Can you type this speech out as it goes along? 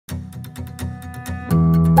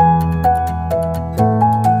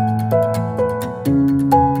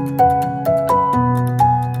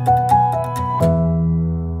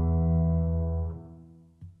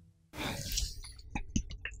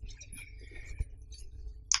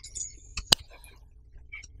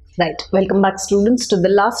Right, welcome back students to the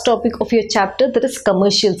last topic of your chapter, that is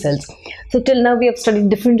commercial cells. So till now we have studied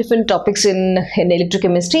different topics in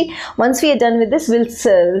electrochemistry. Once we are done with this, we'll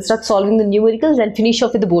start solving the numericals and finish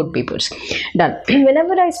off with the board papers. Done.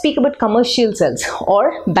 Whenever I speak about commercial cells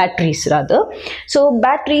or batteries rather, so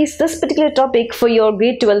batteries, this particular topic for your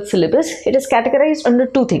grade 12 syllabus, it is categorized under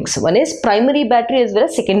two things. One is primary battery as well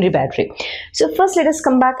as secondary battery. So first let us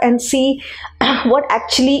come back and see what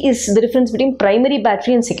actually is the difference between primary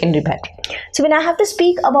battery and secondary battery. So when I have to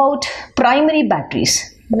speak about primary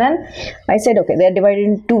batteries, then I said okay, they are divided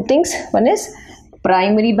into two things. One is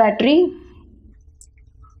primary battery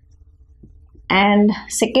and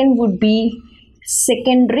second would be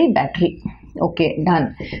secondary battery. Okay,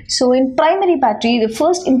 done. So in primary battery, the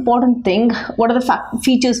first important thing, what are the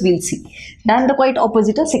features we'll see? Then the quite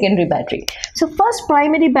opposite of secondary battery. So first,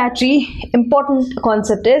 primary battery, important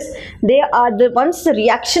concept is they are the once the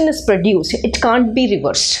reaction is produced, it can't be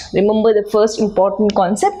reversed. Remember the first important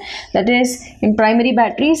concept, that is in primary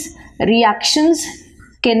batteries, reactions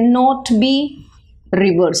cannot be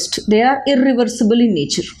reversed. They are irreversible in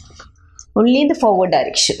nature. Only in the forward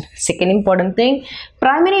direction. Second important thing,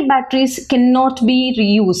 primary batteries cannot be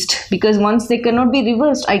reused because once they cannot be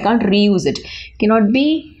reversed, I can't reuse it. Cannot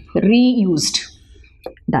be reused.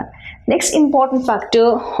 Done. Next important factor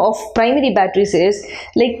of primary batteries is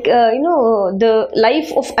the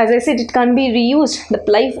life of, as I said, it can't be reused. The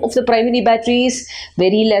life of the primary battery is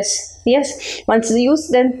very less. Yes, once it's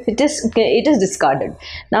used, then it is discarded.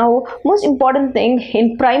 Now, most important thing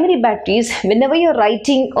in primary batteries, whenever you're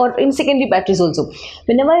writing, or in secondary batteries also,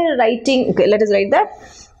 whenever you're writing, okay, let us write that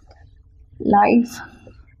life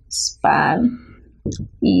span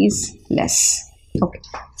is less. Okay,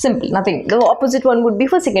 simple, nothing. The opposite one would be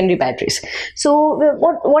for secondary batteries. So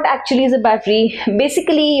what actually is a battery?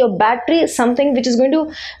 Basically your battery is something which is going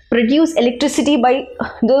to produce electricity by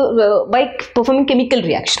performing chemical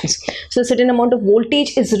reactions. So a certain amount of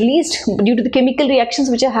voltage is released due to the chemical reactions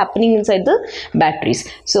which are happening inside the batteries.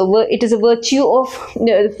 So it is a virtue of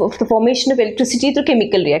the formation of electricity through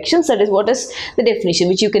chemical reactions. That is what is the definition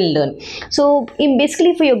which you can learn. So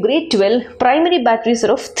basically for your grade 12, primary batteries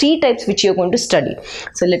are of three types which you are going to study.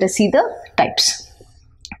 So let us see the types.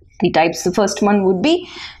 The types, the first one would be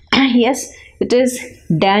yes, it is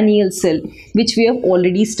Daniell cell, which we have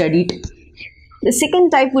already studied. The second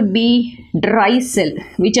type would be dry cell,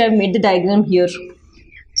 which I have made the diagram here.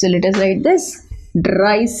 So let us write this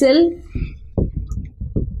dry cell.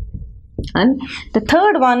 And the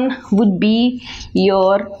third one would be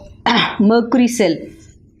your mercury cell.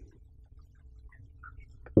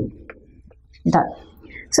 Done.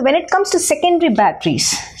 So when it comes to secondary batteries,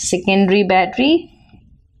 secondary battery,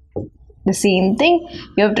 the same thing.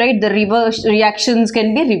 You have tried the reverse reactions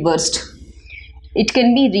can be reversed. It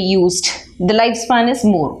can be reused. The lifespan is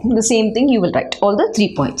more. The same thing you will write all the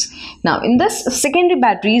 3 points. Now in this secondary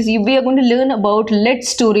batteries, we are going to learn about lead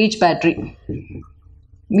storage battery,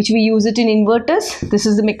 which we use it in inverters. This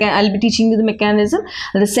is the I'll be teaching you the mechanism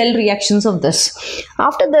and the cell reactions of this.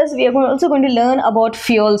 After this, we are also going to learn about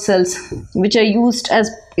fuel cells, which are used as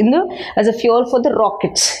a fuel for the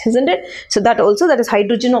rockets, isn't it? So that is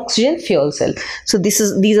hydrogen oxygen fuel cell. So these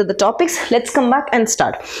are the topics. Let's come back and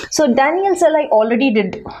start. So Daniell cell I already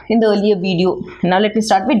did in the earlier video. Now let me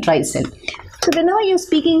start with dry cell. So whenever you're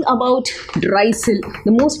speaking about dry cell,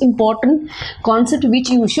 the most important concept which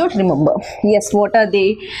you should remember. Yes, what are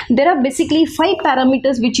they? There are basically 5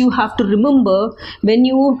 parameters which you have to remember when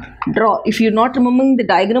you draw. If you're not remembering the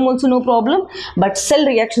diagram also no problem, but cell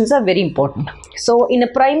reactions are very important. So in a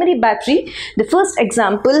primary battery, the first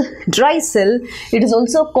example, dry cell, it is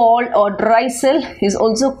also called, or dry cell is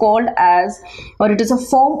also called as, or it is a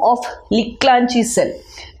form of Leclanche cell.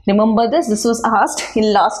 Remember this was asked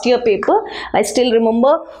in last year paper. I still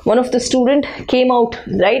remember one of the student came out,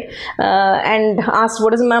 right, and asked,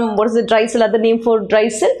 what is the dry cell, other name for dry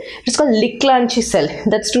cell? It's called Leclanche cell.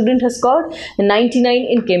 That student has scored 99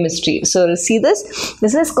 in chemistry. So see this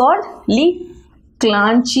is called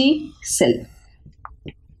Leclanche cell,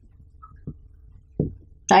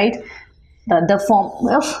 right, the form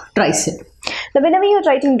of dry cell. Now, whenever you're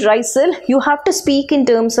writing dry cell, you have to speak in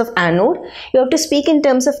terms of anode, you have to speak in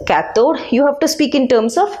terms of cathode, you have to speak in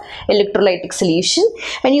terms of electrolytic solution,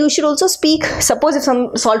 and you should also speak, suppose if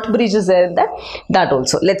some salt bridge is there, that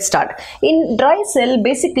also. Let's start. In dry cell,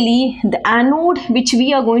 basically the anode which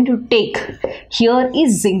we are going to take here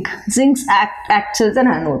is zinc. Zinc acts as an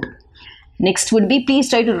anode. Next would be, please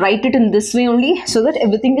try to write it in this way only so that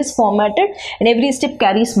everything is formatted and every step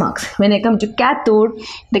carries marks. When I come to cathode,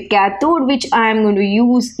 the cathode which I am going to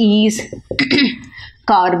use is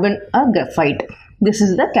carbon or graphite. This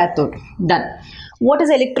is the cathode. Done. What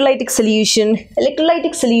is electrolytic solution?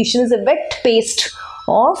 Electrolytic solution is a wet paste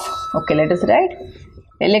of, okay, let us write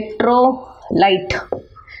electrolyte.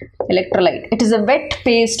 It is a wet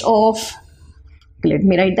paste of, let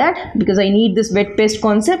me write that because I need this wet paste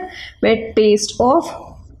concept. Wet paste of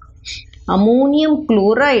ammonium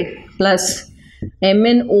chloride plus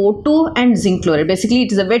MnO2 and zinc chloride. Basically,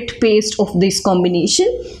 it is a wet paste of this combination.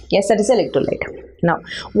 Yes, that is electrolyte. Now,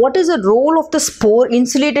 what is the role of the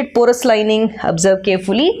insulated porous lining? Observe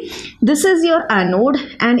carefully. This is your anode,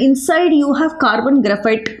 and inside you have carbon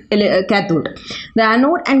graphite cathode. The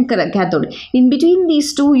anode and cathode. In between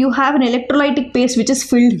these two, you have an electrolytic paste which is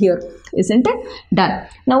filled here. Isn't it? Done.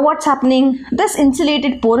 Now what's happening? This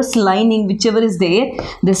insulated porous lining, whichever is there,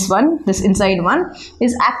 this inside one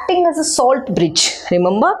is acting as a salt bridge.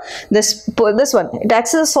 Remember this one, it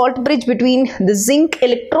acts as a salt bridge between the zinc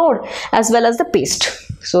electrode as well as the paste.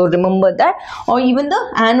 So remember that, or even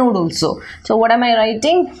the anode also. So what am I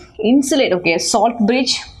writing? Insulate, okay, salt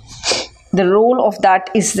bridge. The role of that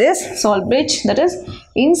is this salt bridge, that is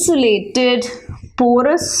insulated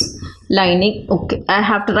porous lining. Okay, I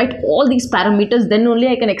have to write all these parameters, then only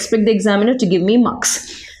I can expect the examiner to give me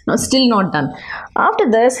marks. Now still not done.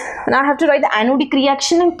 After this, now I have to write the anodic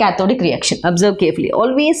reaction and cathodic reaction. Observe carefully.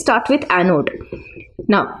 Always start with anode.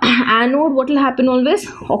 Now anode, what will happen always?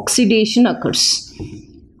 Oxidation occurs.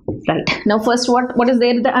 Right. Now first what is there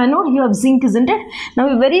in the anode? You have zinc, isn't it?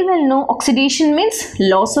 Now we very well know oxidation means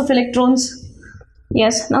loss of electrons.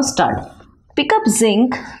 Yes, now start. Pick up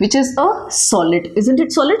zinc, which is a solid. Isn't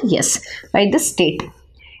it solid? Yes. Write the state.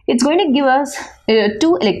 It's going to give us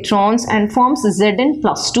 2 electrons and forms Zn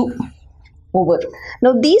plus 2 over.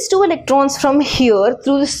 Now these 2 electrons from here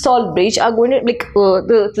through the salt bridge are going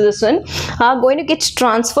to this one are going to get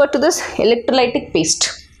transferred to this electrolytic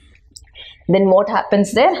paste. Then what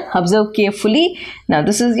happens there? Observe carefully. Now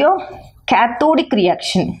this is your cathodic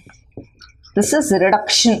reaction. This is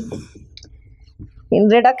reduction. In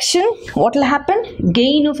reduction, what will happen?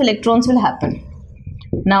 Gain of electrons will happen.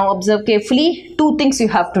 Now observe carefully. 2 things you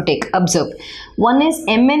have to take. Observe. One is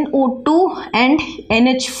MnO2 and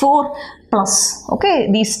NH4 plus. Okay,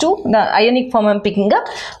 these two, the ionic form I am picking up.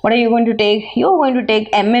 What are you going to take? You are going to take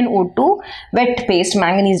MnO2, wet paste,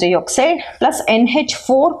 manganese dioxide, plus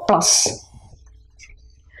NH4 plus.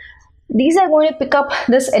 These are going to pick up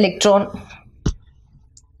this electron.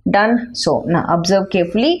 Done. So now observe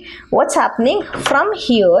carefully what's happening from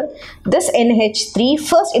here. This NH3,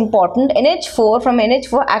 first important, NH4, from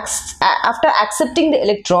NH4 after accepting the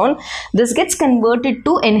electron, this gets converted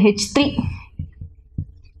to NH3.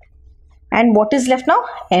 And what is left now?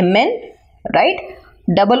 Mn, right?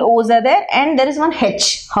 Double O's are there and there is one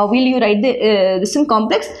H. How will you write this in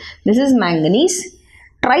complex? This is manganese.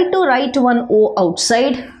 Try to write one O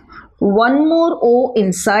outside. One more O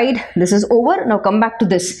inside. This is over. Now come back to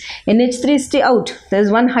this. NH3 stay out. There is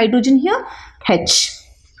one hydrogen here. H.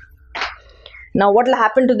 Now what will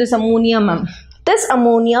happen to this ammonia, ma'am? This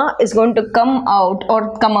ammonia is going to come out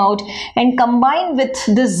and combine with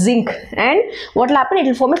this zinc. And what will happen? It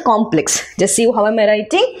will form a complex. Just see how am I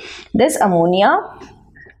writing? This ammonia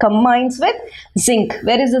combines with zinc.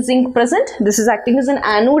 Where is the zinc present? This is acting as an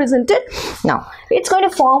anode, isn't it? Now, it's going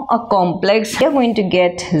to form a complex. We are going to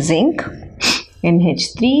get zinc,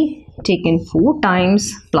 NH3 taken 4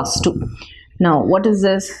 times plus 2. Now, what is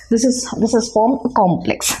this? This has formed a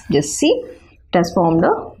complex. Just see, it has formed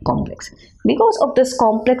a complex. Because of this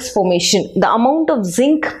complex formation, the amount of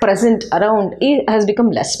zinc present around has become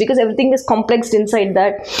less because everything is complexed inside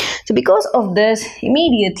that. So because of this,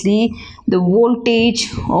 immediately the voltage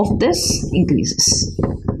of this increases.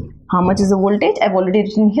 How much is the voltage? I've already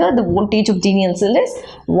written here the voltage of genial cell is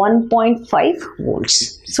 1.5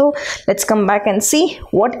 volts. So let's come back and see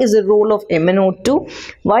what is the role of MnO2.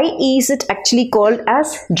 Why is it actually called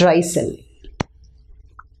as dry cell?